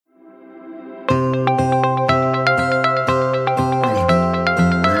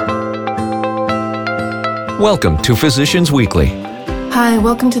Welcome to Physicians Weekly. Hi,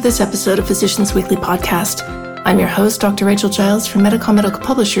 welcome to this episode of Physicians Weekly podcast. I'm your host, Dr. Rachel Giles from Medicom Medical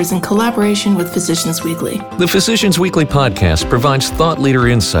Publishers in collaboration with Physicians Weekly. The Physicians Weekly podcast provides thought leader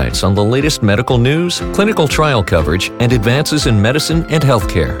insights on the latest medical news, clinical trial coverage, and advances in medicine and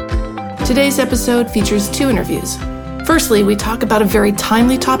healthcare. Today's episode features two interviews. Firstly, we talk about a very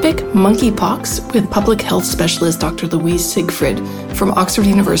timely topic, monkeypox, with public health specialist Dr. Louise Siegfried from Oxford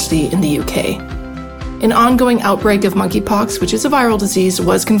University in the UK. An ongoing outbreak of monkeypox, which is a viral disease,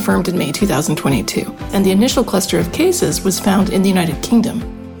 was confirmed in May 2022, and the initial cluster of cases was found in the United Kingdom,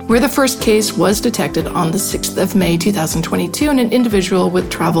 where the first case was detected on the 6th of May 2022 in an individual with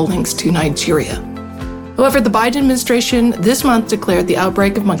travel links to Nigeria. However, the Biden administration this month declared the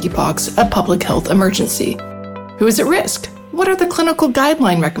outbreak of monkeypox a public health emergency. Who is at risk? What are the clinical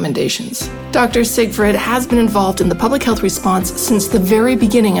guideline recommendations? Dr. Siegfried has been involved in the public health response since the very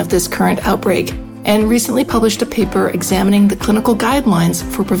beginning of this current outbreak, and recently published a paper examining the clinical guidelines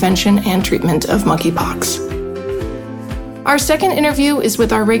for prevention and treatment of monkeypox. Our second interview is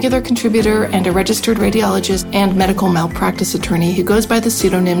with our regular contributor and a registered radiologist and medical malpractice attorney who goes by the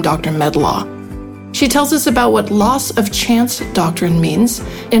pseudonym Dr. Medlaw. She tells us about what loss of chance doctrine means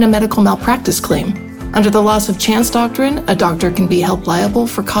in a medical malpractice claim. Under the loss of chance doctrine, a doctor can be held liable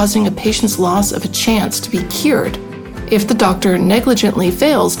for causing a patient's loss of a chance to be cured if the doctor negligently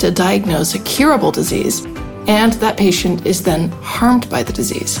fails to diagnose a curable disease, and that patient is then harmed by the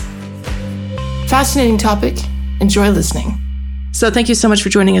disease. Fascinating topic. Enjoy listening. So thank you so much for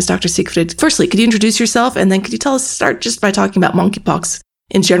joining us, Dr. Siegfried. Firstly, could you introduce yourself, and then could you start just by talking about monkeypox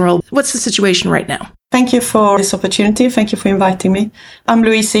in general? What's the situation right now? Thank you for this opportunity. Thank you for inviting me. I'm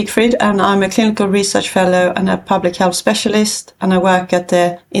Louise Siegfried, and I'm a clinical research fellow and a public health specialist, and I work at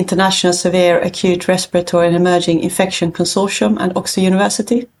the International Severe Acute Respiratory and Emerging Infection Consortium at Oxford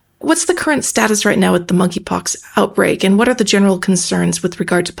University. What's the current status right now with the monkeypox outbreak, and what are the general concerns with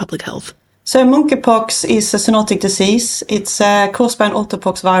regard to public health? So monkeypox is a zoonotic disease. It's caused by an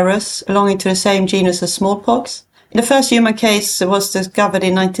orthopox virus belonging to the same genus as smallpox. The first human case was discovered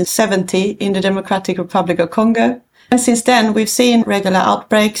in 1970 in the Democratic Republic of Congo. And since then, we've seen regular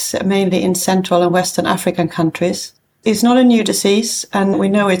outbreaks, mainly in Central and Western African countries. It's not a new disease, and we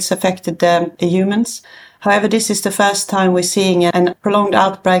know it's affected the humans. However, this is the first time we're seeing a prolonged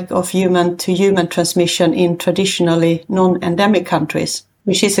outbreak of human-to-human transmission in traditionally non-endemic countries,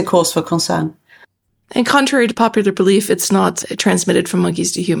 which is a cause for concern. And contrary to popular belief, it's not transmitted from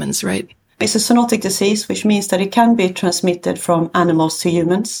monkeys to humans, right? It's a zoonotic disease, which means that it can be transmitted from animals to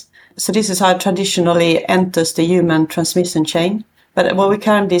humans. So this is how it traditionally enters the human transmission chain. But what we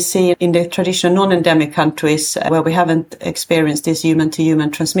currently see in the traditional non-endemic countries where we haven't experienced this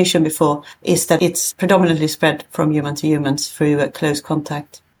human-to-human transmission before is that it's predominantly spread from human to humans through close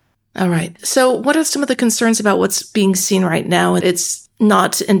contact. All right. So what are some of the concerns about what's being seen right now? It's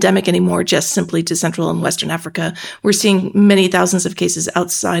not endemic anymore, just simply to Central and Western Africa. We're seeing many thousands of cases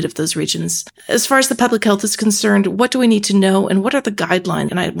outside of those regions. As far as the public health is concerned, what do we need to know and what are the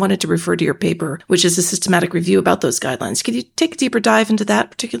guidelines? And I wanted to refer to your paper, which is a systematic review about those guidelines. Could you take a deeper dive into that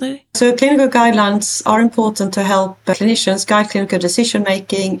particularly? So clinical guidelines are important to help clinicians guide clinical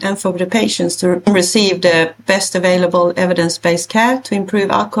decision-making and for the patients to receive the best available evidence-based care to improve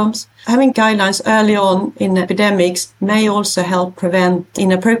outcomes. Having guidelines early on in epidemics may also help prevent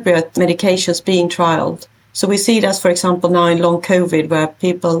inappropriate medications being trialed. So we see that, for example, now in long COVID, where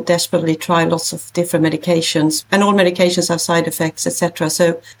people desperately try lots of different medications, and all medications have side effects, etc.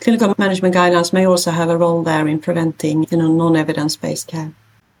 So clinical management guidelines may also have a role there in preventing, non-evidence-based care.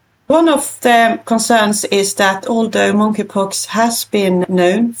 One of the concerns is that although monkeypox has been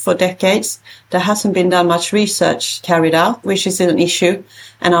known for decades, there hasn't been that much research carried out, which is an issue.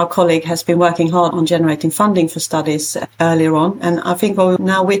 And our colleague has been working hard on generating funding for studies earlier on. And I think what we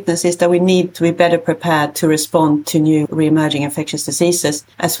now witness is that we need to be better prepared to respond to new re-emerging infectious diseases.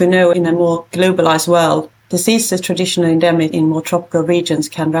 As we know, in a more globalized world, diseases traditionally endemic in more tropical regions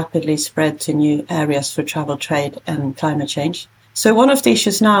can rapidly spread to new areas through travel, trade and climate change. So one of the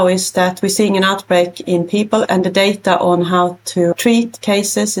issues now is that we're seeing an outbreak in people, and the data on how to treat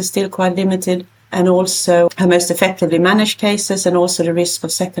cases is still quite limited, and also how most effectively manage cases and also the risk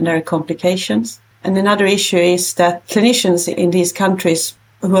of secondary complications. And another issue is that clinicians in these countries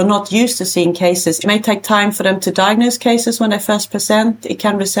who are not used to seeing cases, it may take time for them to diagnose cases when they first present. It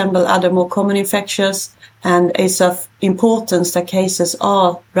can resemble other more common infections, and it's of importance that cases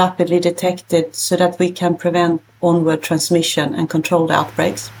are rapidly detected so that we can prevent onward transmission and control the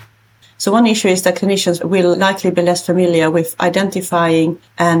outbreaks. So one issue is that clinicians will likely be less familiar with identifying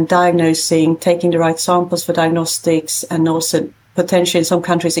and diagnosing, taking the right samples for diagnostics, and also potentially in some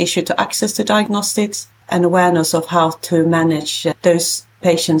countries issue to access to diagnostics. an awareness of how to manage those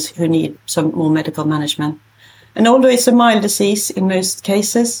patients who need some more medical management. And although it's a mild disease in most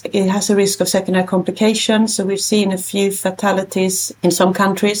cases, it has a risk of secondary complications. So we've seen a few fatalities in some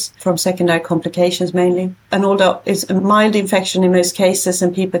countries from secondary complications mainly. And although it's a mild infection in most cases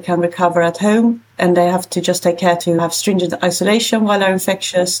and people can recover at home, and they have to just take care to have stringent isolation while they're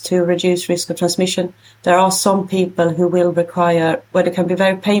infectious to reduce risk of transmission, there are some people who will require, where it can be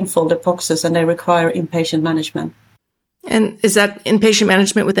very painful, the poxes, and they require inpatient management. And is that inpatient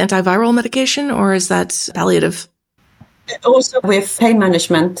management with antiviral medication, or is that palliative? Also with pain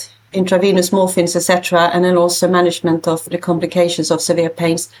management, intravenous morphines, etc., and then also management of the complications of severe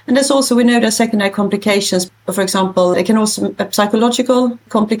pains. And there's also, we know there are secondary complications. For example, it can also be psychological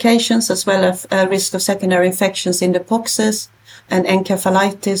complications as well as a risk of secondary infections in the poxes and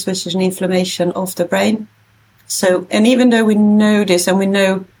encephalitis, which is an inflammation of the brain. So, and even though we know this and we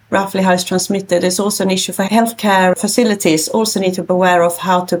know roughly how it's transmitted, there's also an issue for healthcare facilities also need to be aware of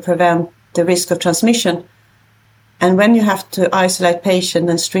how to prevent the risk of transmission. And when you have to isolate patients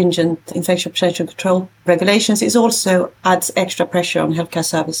and stringent infection prevention control regulations, it also adds extra pressure on healthcare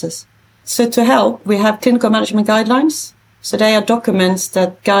services. So to help, we have clinical management guidelines. So they are documents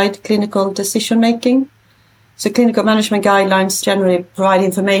that guide clinical decision making. So clinical management guidelines generally provide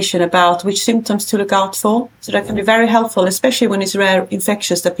information about which symptoms to look out for. So that can be very helpful, especially when it's rare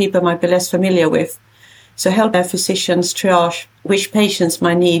infections that people might be less familiar with. So help their physicians triage which patients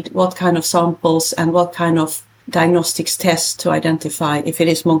might need what kind of samples and what kind of diagnostics tests to identify if it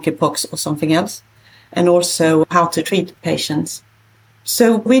is monkeypox or something else, and also how to treat patients.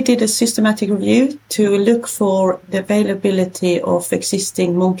 So we did a systematic review to look for the availability of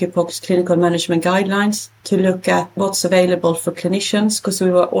existing monkeypox clinical management guidelines, to look at what's available for clinicians, because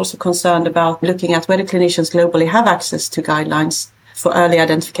we were also concerned about looking at whether clinicians globally have access to guidelines for early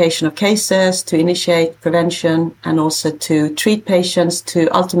identification of cases, to initiate prevention, and also to treat patients, to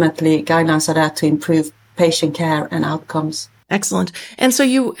ultimately guidelines are there to improve patient care and outcomes. Excellent. And so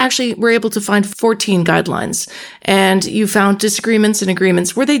you actually were able to find 14 guidelines, and you found disagreements and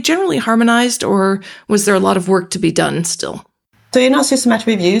agreements. Were they generally harmonized, or was there a lot of work to be done still? So in our systematic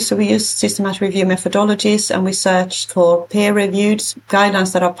review, so we used systematic review methodologies, and we searched for peer-reviewed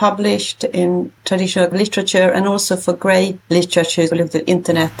guidelines that are published in traditional literature, and also for grey literature. We looked at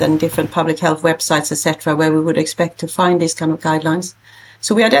internet and different public health websites, etc., where we would expect to find these kind of guidelines.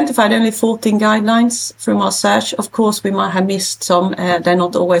 So we identified only 14 guidelines from our search. Of course, we might have missed some. They're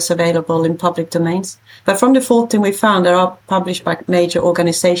not always available in public domains. But from the 14 we found, they are published by major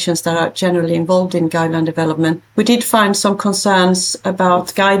organizations that are generally involved in guideline development. We did find some concerns about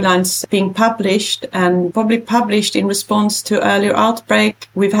guidelines being published, and probably published in response to earlier outbreak.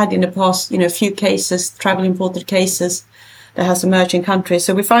 We've had in the past, a few cases, travel imported cases, that has emerged in countries.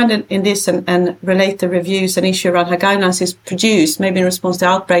 So we find in this and related reviews an issue around how guidelines is produced, maybe in response to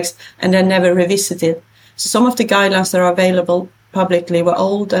outbreaks, and then never revisited. So some of the guidelines that are available publicly were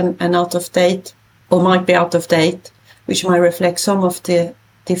old and out of date, or might be out of date, which might reflect some of the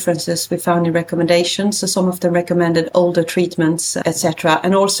differences we found in recommendations. So some of them recommended older treatments, etc.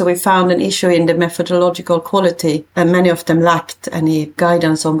 And also we found an issue in the methodological quality, and many of them lacked any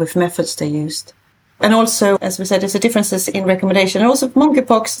guidance on which methods they used. And also, as we said, there's differences in recommendation. And also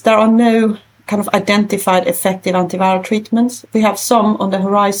monkeypox, there are no kind of identified effective antiviral treatments. We have some on the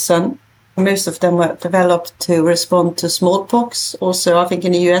horizon. Most of them were developed to respond to smallpox. Also, I think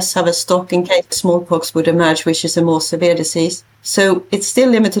in the US have a stock in case smallpox would emerge, which is a more severe disease. So it's still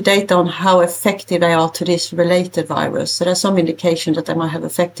limited data on how effective they are to this related virus. So there's some indication that they might have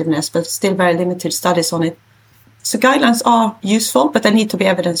effectiveness, but still very limited studies on it. So guidelines are useful, but they need to be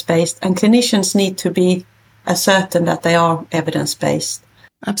evidence-based, and clinicians need to be certain that they are evidence-based.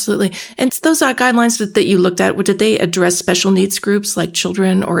 Absolutely. And those guidelines that you looked at, did they address special needs groups like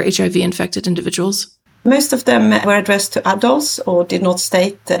children or HIV-infected individuals? Most of them were addressed to adults, or did not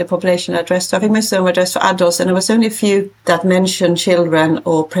state the population addressed to. I think most of them were addressed for adults, and there was only a few that mentioned children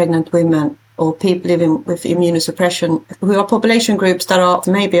or pregnant women or people living with immunosuppression, who are population groups that are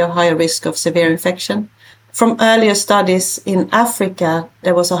maybe a higher risk of severe infection. From earlier studies in Africa,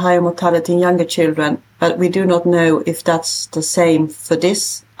 there was a higher mortality in younger children, but we do not know if that's the same for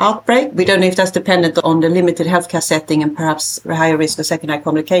this outbreak. We don't know if that's dependent on the limited healthcare setting and perhaps a higher risk of secondary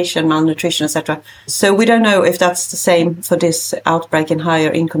complication, malnutrition, etc. So we don't know if that's the same for this outbreak in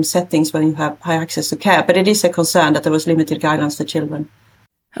higher income settings when you have high access to care, but it is a concern that there was limited guidelines for children.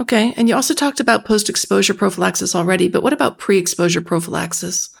 Okay, and you also talked about post-exposure prophylaxis already, but what about pre-exposure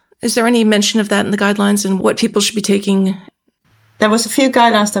prophylaxis? Is there any mention of that in the guidelines and what people should be taking? There was a few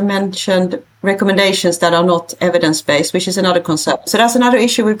guidelines that mentioned recommendations that are not evidence-based, which is another concern. So that's another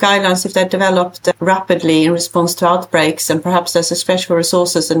issue with guidelines if they're developed rapidly in response to outbreaks, and perhaps there's a stretch for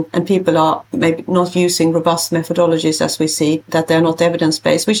resources and people are maybe not using robust methodologies as we see, that they're not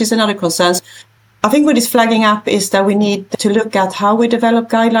evidence-based, which is another concern. I think what is flagging up is that we need to look at how we develop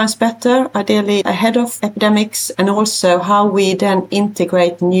guidelines better, ideally ahead of epidemics, and also how we then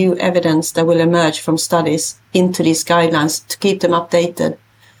integrate new evidence that will emerge from studies into these guidelines to keep them updated,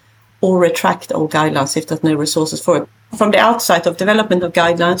 or retract all guidelines if there's no resources for it. From the outset of development of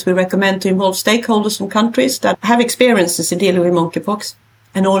guidelines, we recommend to involve stakeholders from countries that have experiences in dealing with monkeypox,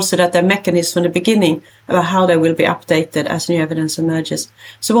 and also that there are mechanisms from the beginning about how they will be updated as new evidence emerges.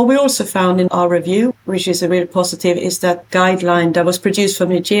 So what we also found in our review, which is a real positive, is that guideline that was produced from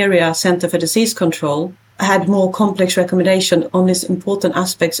Nigeria Center for Disease Control had more complex recommendation on these important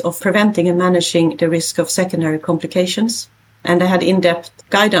aspects of preventing and managing the risk of secondary complications. And they had in-depth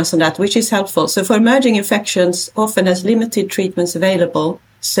guidance on that, which is helpful. So for emerging infections, often there's limited treatments available.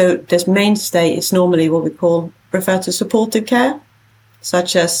 So the mainstay is normally what we refer to supportive care,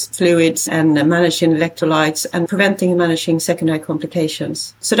 such as fluids and managing electrolytes and preventing and managing secondary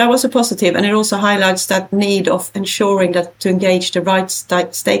complications. So that was a positive, and it also highlights that need of ensuring that to engage the right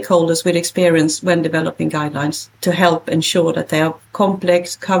stakeholders with experience when developing guidelines to help ensure that they are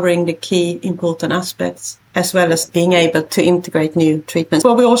complex, covering the key important aspects, as well as being able to integrate new treatments.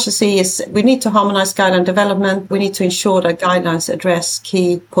 What we also see is we need to harmonize guideline development. We need to ensure that guidelines address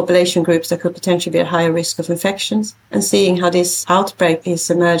key population groups that could potentially be at higher risk of infections, and seeing how this outbreak is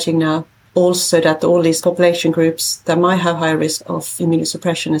emerging now. Also that all these population groups that might have higher risk of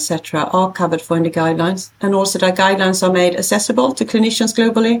immunosuppression, etc., are covered for in the guidelines, and also that guidelines are made accessible to clinicians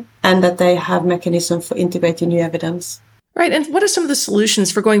globally, and that they have mechanisms for integrating new evidence. Right. And what are some of the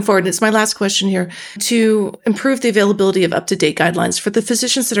solutions for going forward? And it's my last question here, to improve the availability of up-to-date guidelines for the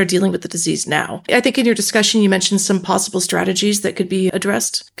physicians that are dealing with the disease now. I think in your discussion, you mentioned some possible strategies that could be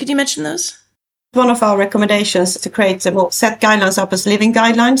addressed. Could you mention those? One of our recommendations is to create set guidelines up as living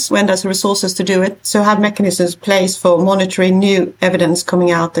guidelines when there's resources to do it. So have mechanisms in place for monitoring new evidence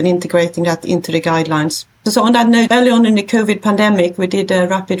coming out and integrating that into the guidelines. So on that note, early on in the COVID pandemic, we did a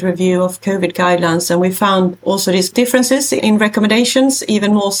rapid review of COVID guidelines, and we found also these differences in recommendations,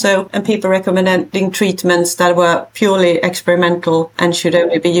 even more so, and people recommending treatments that were purely experimental and should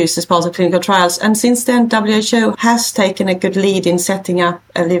only be used as part of clinical trials. And since then, WHO has taken a good lead in setting up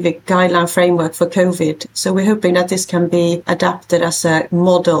a living guideline framework for COVID. So we're hoping that this can be adapted as a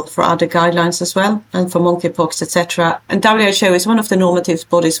model for other guidelines as well, and for monkeypox, etc. And WHO is one of the normative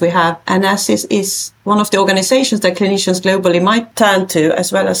bodies we have, and as is one of the organizations that clinicians globally might turn to,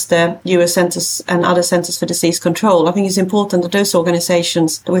 as well as the US Centers and other Centers for Disease Control. I think it's important that those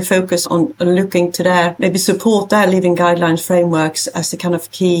organizations, that we focus on looking to maybe support their living guidelines frameworks as the kind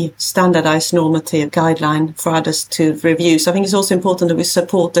of key standardized normative guideline for others to review. So I think it's also important that we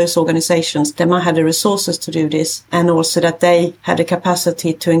support those organizations that might have the resources to do this, and also that they have the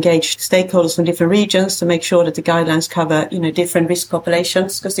capacity to engage stakeholders from different regions to make sure that the guidelines cover, different risk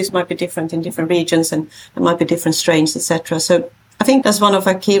populations, because this might be different in different regions and there might be different strains, etc. So I think that's one of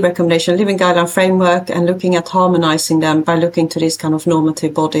our key recommendations, living guideline framework, and looking at harmonizing them by looking to these kind of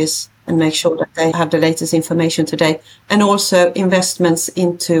normative bodies and make sure that they have the latest information today. And also investments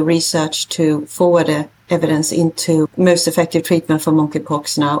into research to forward the evidence into most effective treatment for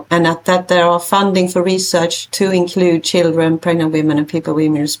monkeypox now. And that there are funding for research to include children, pregnant women and people with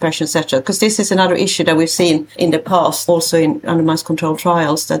immunosuppression, etc. Because this is another issue that we've seen in the past, also in randomized controlled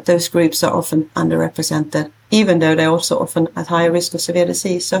trials, that those groups are often underrepresented, even though they're also often at higher risk of severe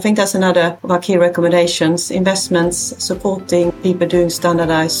disease. So I think that's another of our key recommendations, investments, supporting people doing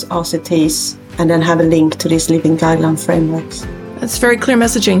standardized RCTs, and then have a link to these living guideline frameworks. That's very clear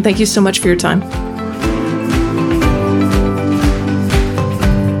messaging. Thank you so much for your time.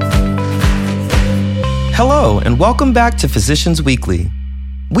 Hello, and welcome back to Physicians Weekly.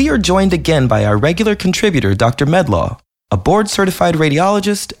 We are joined again by our regular contributor, Dr. Medlaw, a board-certified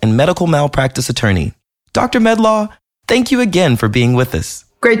radiologist and medical malpractice attorney. Dr. Medlaw, thank you again for being with us.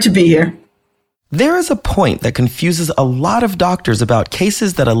 Great to be here. There is a point that confuses a lot of doctors about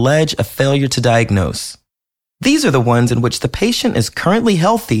cases that allege a failure to diagnose. These are the ones in which the patient is currently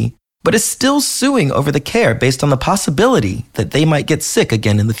healthy, but is still suing over the care based on the possibility that they might get sick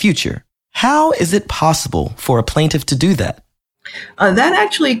again in the future. How is it possible for a plaintiff to do that? That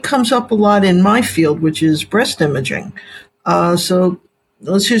actually comes up a lot in my field, which is breast imaging. So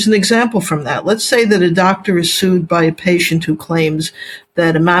let's use an example from that. Let's say that a doctor is sued by a patient who claims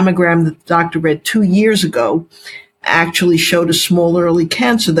that a mammogram that the doctor read 2 years ago actually showed a small early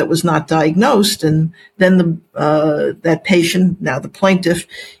cancer that was not diagnosed, and then that patient, now the plaintiff,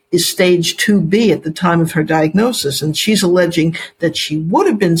 is stage 2B at the time of her diagnosis, and she's alleging that she would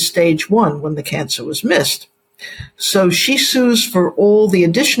have been stage 1 when the cancer was missed. So she sues for all the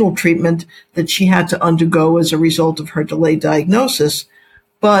additional treatment that she had to undergo as a result of her delayed diagnosis.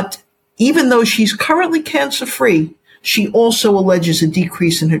 But even though she's currently cancer-free, she also alleges a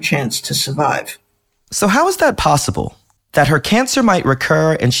decrease in her chance to survive. So how is that possible? That her cancer might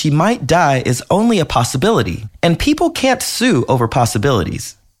recur and she might die is only a possibility, and people can't sue over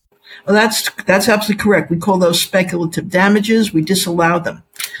possibilities. Well, that's absolutely correct. We call those speculative damages. We disallow them.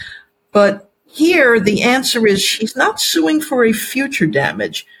 But here, the answer is she's not suing for a future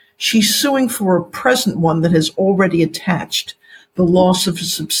damage. She's suing for a present one that has already attached, the loss of a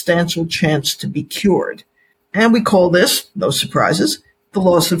substantial chance to be cured. And we call this, no surprises, the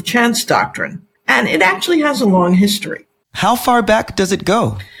loss of chance doctrine. And it actually has a long history. How far back does it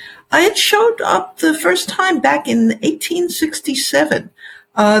go? It showed up the first time back in 1867.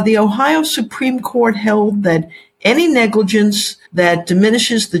 The Ohio Supreme Court held that any negligence that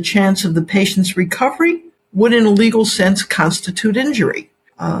diminishes the chance of the patient's recovery would, in a legal sense, constitute injury.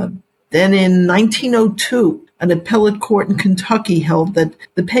 Then in 1902, an appellate court in Kentucky held that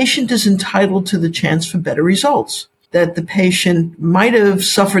the patient is entitled to the chance for better results, that the patient might have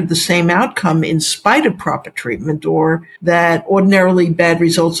suffered the same outcome in spite of proper treatment, or that ordinarily bad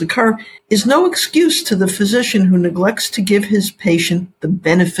results occur, is no excuse to the physician who neglects to give his patient the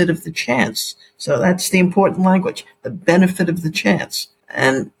benefit of the chance. So that's the important language, the benefit of the chance.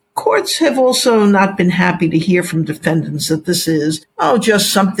 And courts have also not been happy to hear from defendants that this is,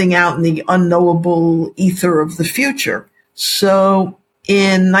 just something out in the unknowable ether of the future. So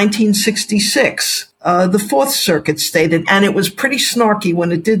in 1966, the Fourth Circuit stated, and it was pretty snarky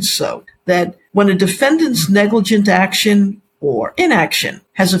when it did so, that when a defendant's negligent action or inaction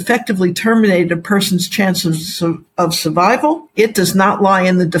has effectively terminated a person's chance of survival, it does not lie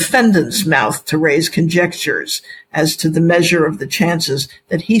in the defendant's mouth to raise conjectures as to the measure of the chances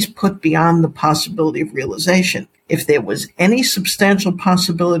that he's put beyond the possibility of realization. If there was any substantial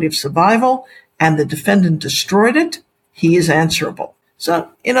possibility of survival and the defendant destroyed it, he is answerable.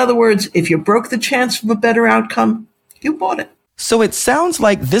 So, in other words, if you broke the chance of a better outcome, you bought it. So it sounds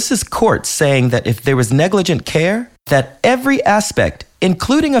like this is courts saying that if there was negligent care, that every aspect,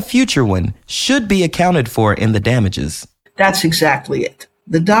 including a future one, should be accounted for in the damages. That's exactly it.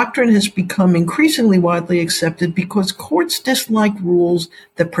 The doctrine has become increasingly widely accepted because courts dislike rules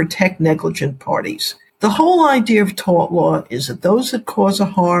that protect negligent parties. The whole idea of tort law is that those that cause a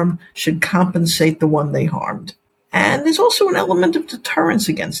harm should compensate the one they harmed. And there's also an element of deterrence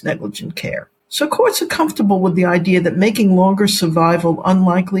against negligent care. So courts are comfortable with the idea that making longer survival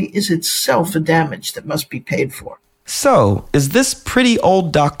unlikely is itself a damage that must be paid for. So, is this pretty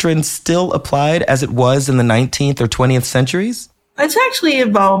old doctrine still applied as it was in the 19th or 20th centuries? It's actually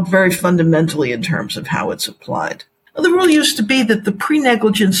evolved very fundamentally in terms of how it's applied. The rule used to be that the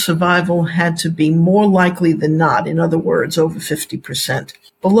pre-negligent survival had to be more likely than not, in other words, over 50%.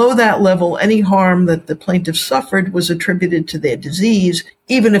 Below that level, any harm that the plaintiff suffered was attributed to their disease,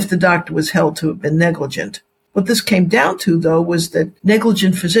 even if the doctor was held to have been negligent. What this came down to, though, was that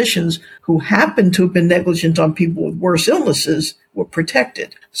negligent physicians who happened to have been negligent on people with worse illnesses were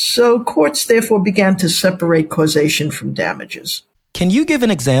protected. So courts therefore began to separate causation from damages. Can you give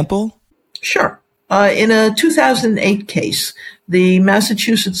an example? Sure. In a 2008 case, the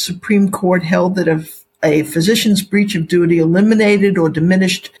Massachusetts Supreme Court held that if a physician's breach of duty eliminated or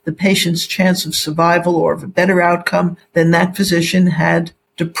diminished the patient's chance of survival or of a better outcome, then that physician had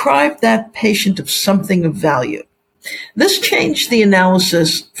deprived that patient of something of value. This changed the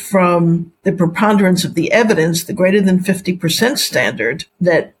analysis from the preponderance of the evidence, the greater than 50% standard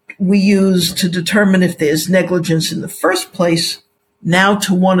that we use to determine if there's negligence in the first place, now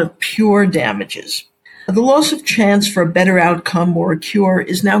to one of pure damages. The loss of chance for a better outcome or a cure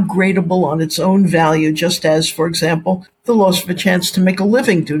is now gradable on its own value, just as, for example, the loss of a chance to make a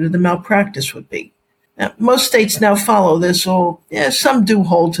living due to the malpractice would be. Now, most states now follow this, or some do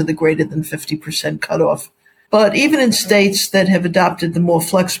hold to the greater than 50% cutoff. But even in states that have adopted the more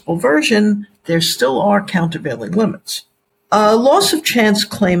flexible version, there still are countervailing limits. A loss of chance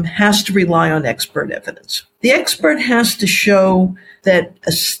claim has to rely on expert evidence. The expert has to show that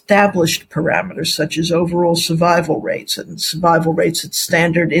established parameters such as overall survival rates and survival rates at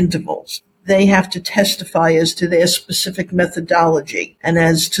standard intervals, they have to testify as to their specific methodology and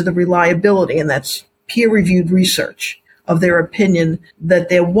as to the reliability, and that's peer-reviewed research, of their opinion that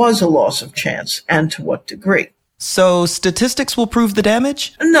there was a loss of chance and to what degree. So statistics will prove the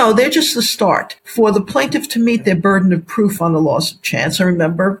damage? No, they're just the start. For the plaintiff to meet their burden of proof on the loss of chance, and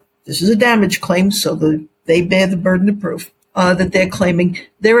remember, this is a damage claim, so they bear the burden of proof that they're claiming,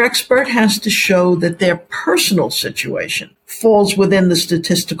 their expert has to show that their personal situation falls within the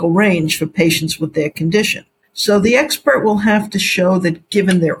statistical range for patients with their condition. So the expert will have to show that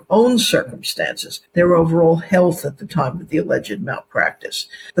given their own circumstances, their overall health at the time of the alleged malpractice,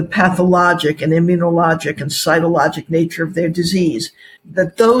 the pathologic and immunologic and cytologic nature of their disease,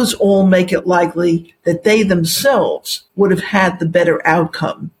 that those all make it likely that they themselves would have had the better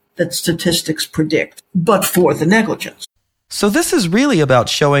outcome that statistics predict, but for the negligence. So this is really about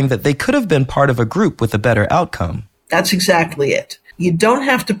showing that they could have been part of a group with a better outcome. That's exactly it. You don't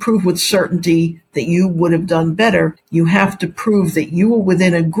have to prove with certainty that you would have done better. You have to prove that you were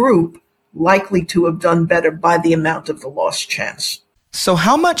within a group likely to have done better by the amount of the lost chance. So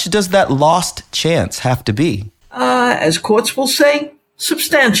how much does that lost chance have to be? As courts will say,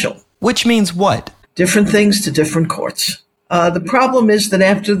 substantial. Which means what? Different things to different courts. The problem is that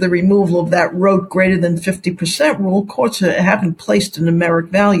after the removal of that rote greater than 50% rule, courts haven't placed a numeric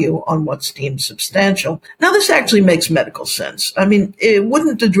value on what's deemed substantial. Now, this actually makes medical sense. I mean, it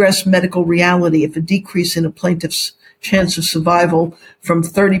wouldn't address medical reality if a decrease in a plaintiff's chance of survival from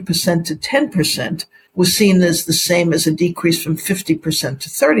 30% to 10% was seen as the same as a decrease from 50% to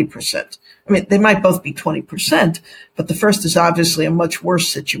 30%. I mean, they might both be 20%, but the first is obviously a much worse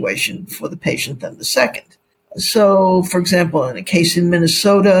situation for the patient than the second. So, for example, in a case in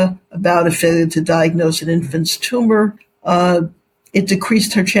Minnesota about a failure to diagnose an infant's tumor, it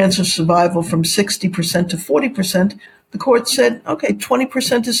decreased her chance of survival from 60% to 40%. The court said, okay,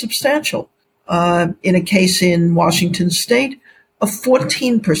 20% is substantial. In a case in Washington State, a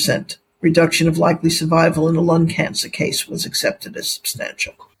 14% reduction of likely survival in a lung cancer case was accepted as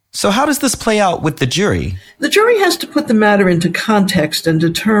substantial. So how does this play out with the jury? The jury has to put the matter into context and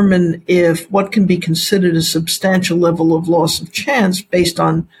determine if what can be considered a substantial level of loss of chance based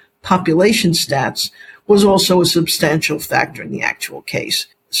on population stats was also a substantial factor in the actual case.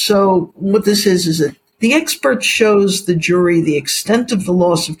 So what this is that the expert shows the jury the extent of the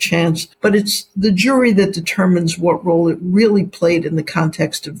loss of chance, but it's the jury that determines what role it really played in the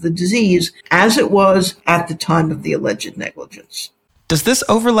context of the disease as it was at the time of the alleged negligence. Does this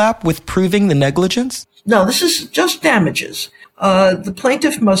overlap with proving the negligence? No, this is just damages. The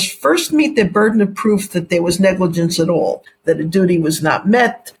plaintiff must first meet their burden of proof that there was negligence at all, that a duty was not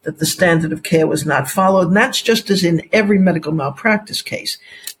met, that the standard of care was not followed, and that's just as in every medical malpractice case.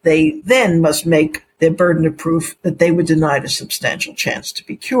 They then must make their burden of proof that they were denied a substantial chance to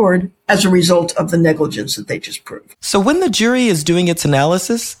be cured as a result of the negligence that they just proved. So when the jury is doing its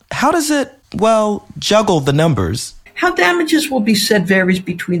analysis, how does it, juggle the numbers? How damages will be set varies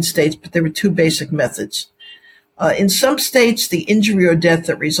between states, but there are two basic methods. In some states, the injury or death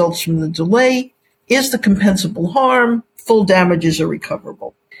that results from the delay is the compensable harm. Full damages are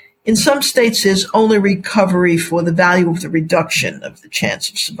recoverable. In some states, there's only recovery for the value of the reduction of the chance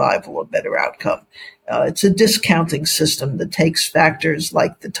of survival or better outcome. It's a discounting system that takes factors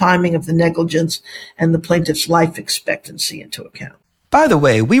like the timing of the negligence and the plaintiff's life expectancy into account. By the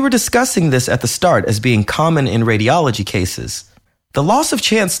way, we were discussing this at the start as being common in radiology cases. The loss of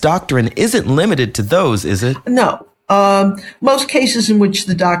chance doctrine isn't limited to those, is it? No. Most cases in which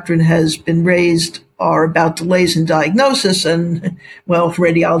the doctrine has been raised are about delays in diagnosis, and,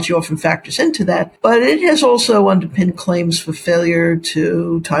 radiology often factors into that. But it has also underpinned claims for failure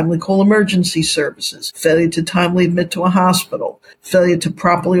to timely call emergency services, failure to timely admit to a hospital, failure to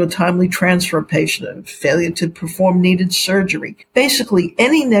properly or timely transfer a patient, failure to perform needed surgery. Basically,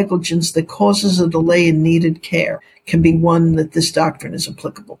 any negligence that causes a delay in needed care can be one that this doctrine is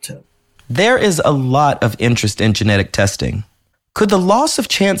applicable to. There is a lot of interest in genetic testing. Could the loss of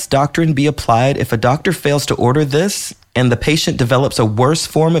chance doctrine be applied if a doctor fails to order this and the patient develops a worse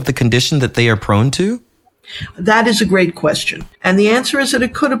form of the condition that they are prone to? That is a great question. And the answer is that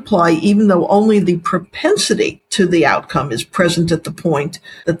it could apply even though only the propensity to the outcome is present at the point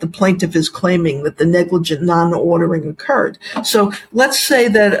that the plaintiff is claiming that the negligent non-ordering occurred. So let's say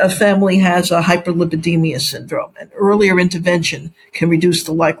that a family has a hyperlipidemia syndrome, and earlier intervention can reduce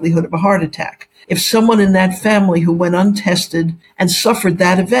the likelihood of a heart attack. If someone in that family who went untested and suffered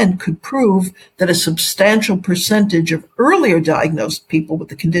that event could prove that a substantial percentage of earlier diagnosed people with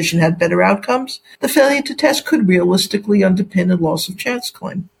the condition had better outcomes, the failure to test could realistically underpin a loss of chance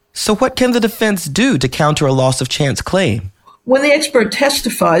claim. So what can the defense do to counter a loss of chance claim? When the expert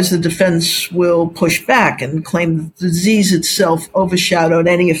testifies, the defense will push back and claim that the disease itself overshadowed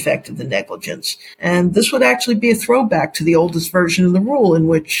any effect of the negligence. And this would actually be a throwback to the oldest version of the rule, in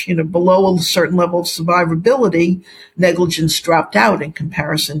which, below a certain level of survivability, negligence dropped out in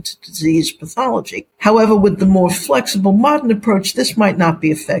comparison to disease pathology. However, with the more flexible modern approach, this might not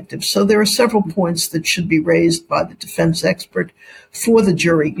be effective. So there are several points that should be raised by the defense expert for the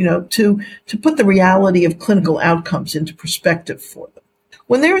jury, to put the reality of clinical outcomes into perspective for them.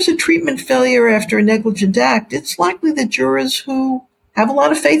 When there is a treatment failure after a negligent act, it's likely that jurors who have a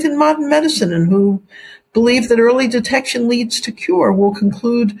lot of faith in modern medicine and who believe that early detection leads to cure will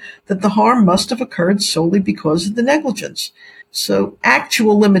conclude that the harm must have occurred solely because of the negligence. So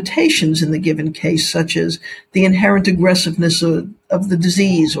actual limitations in the given case, such as the inherent aggressiveness of the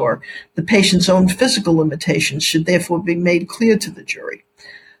disease or the patient's own physical limitations, should therefore be made clear to the jury.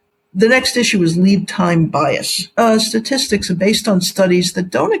 The next issue is lead time bias. Statistics are based on studies that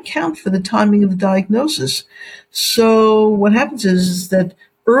don't account for the timing of the diagnosis. So what happens is that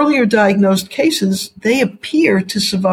earlier diagnosed cases, they appear to survive